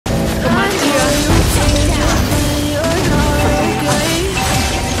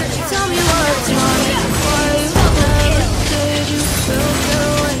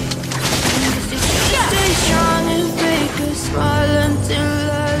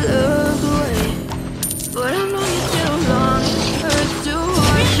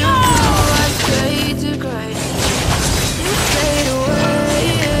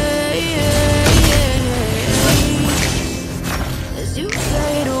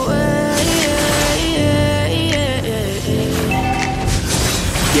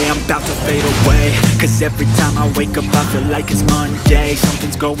about to fade away, cause every time I wake up I feel like it's Monday.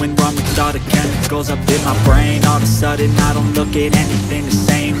 Something's going wrong with all the chemicals up in my brain. All of a sudden I don't look at anything the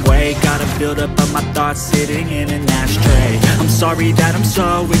same way. Gotta build up of my thoughts sitting in an ashtray. I'm sorry that I'm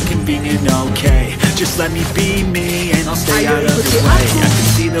so inconvenient, okay. Just let me be me and I'll stay out of the way. I can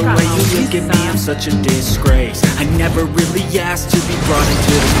see the way you look at me, I'm such a disgrace. I never really asked to be brought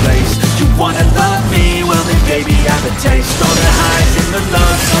into this place. You wanna love me? Well then baby I have a taste. All the highs and the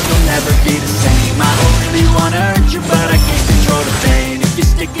lows, no, you'll never be the same. I don't really wanna hurt you, but I can't control the pain. If you're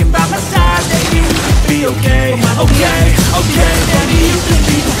sticking by my side, maybe we could be okay. Okay, okay, maybe you could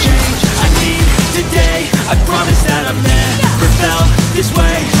be the change I need today. I promise that I've never felt this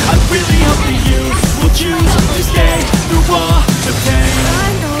way. I really hope that you will choose to stay through all the pain. I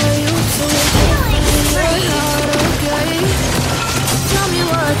know you told me you're not okay. Tell me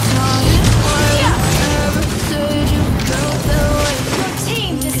what's wrong, why you never said you felt that way. Your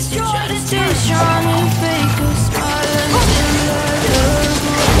team destroyed it. Stay strong and fake a smile until I look away.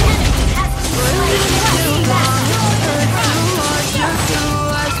 But it's too long, hurt too much, your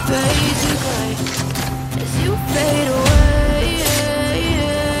blue eyes fade to gray as you fade away.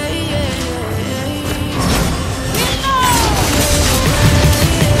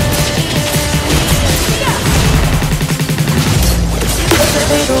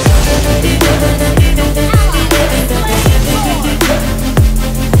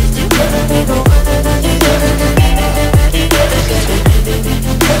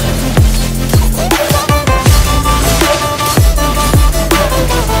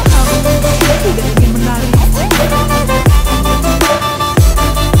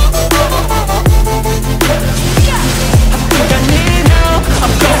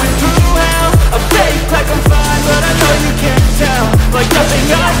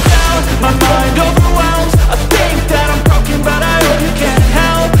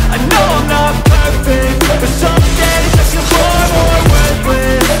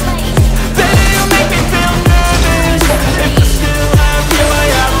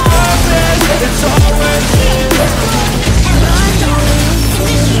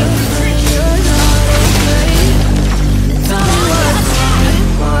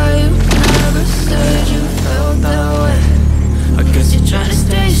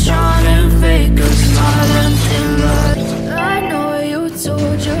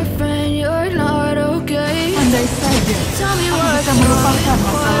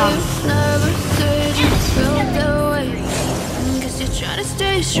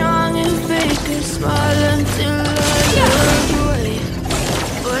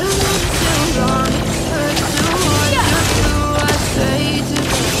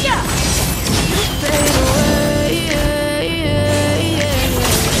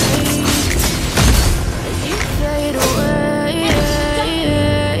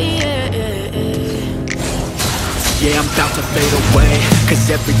 Yeah, I'm about to fade away, cause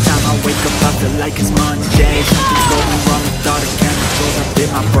every time I wake up I feel like it's Monday. Something's going wrong with all the chemicals up in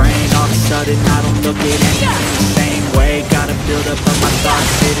my brain. All of a sudden I don't look at anything the same way. Gotta build up of my thoughts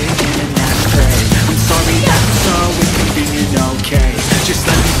sitting in an ashtray. I'm sorry that I'm so inconvenient, okay. Just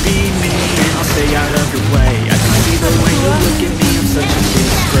let me be me and I'll stay out of your way. I can see the way you look at me, I'm such a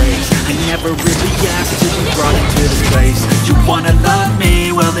disgrace. I never really asked to be brought into this place. You wanna love me?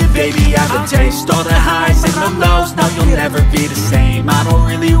 Well then baby I have a taste. All the highs and the lows, no you'll never be the same. I don't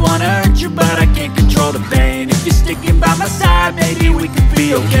really wanna hurt you, but I can't control the pain. If you're sticking by my side, maybe we could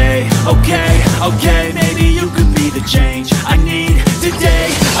be okay. Okay, okay, maybe you could be the change I need today.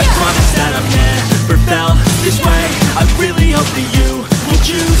 I promise that I've never felt this way. I really hope that you will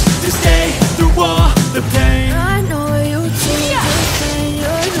choose to stay through all the pain.